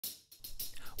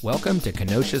Welcome to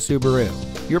Kenosha Subaru,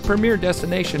 your premier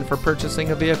destination for purchasing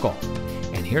a vehicle.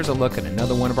 And here's a look at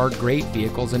another one of our great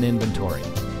vehicles in inventory.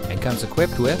 And comes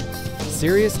equipped with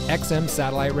Sirius XM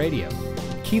satellite radio,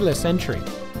 keyless entry,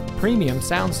 premium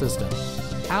sound system,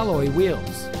 alloy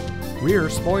wheels, rear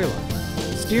spoiler,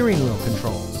 steering wheel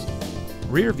controls,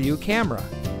 rear view camera,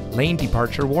 lane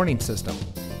departure warning system,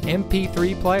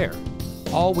 MP3 player,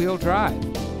 all-wheel drive,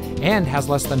 and has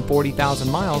less than 40,000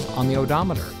 miles on the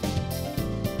odometer.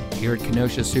 Here at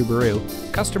Kenosha Subaru,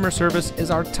 customer service is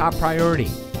our top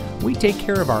priority. We take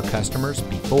care of our customers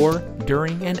before,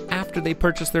 during, and after they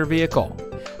purchase their vehicle.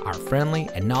 Our friendly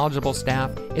and knowledgeable staff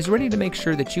is ready to make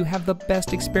sure that you have the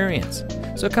best experience.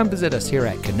 So come visit us here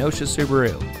at Kenosha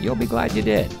Subaru. You'll be glad you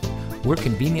did. We're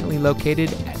conveniently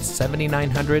located at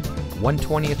 7900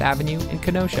 120th Avenue in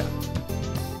Kenosha.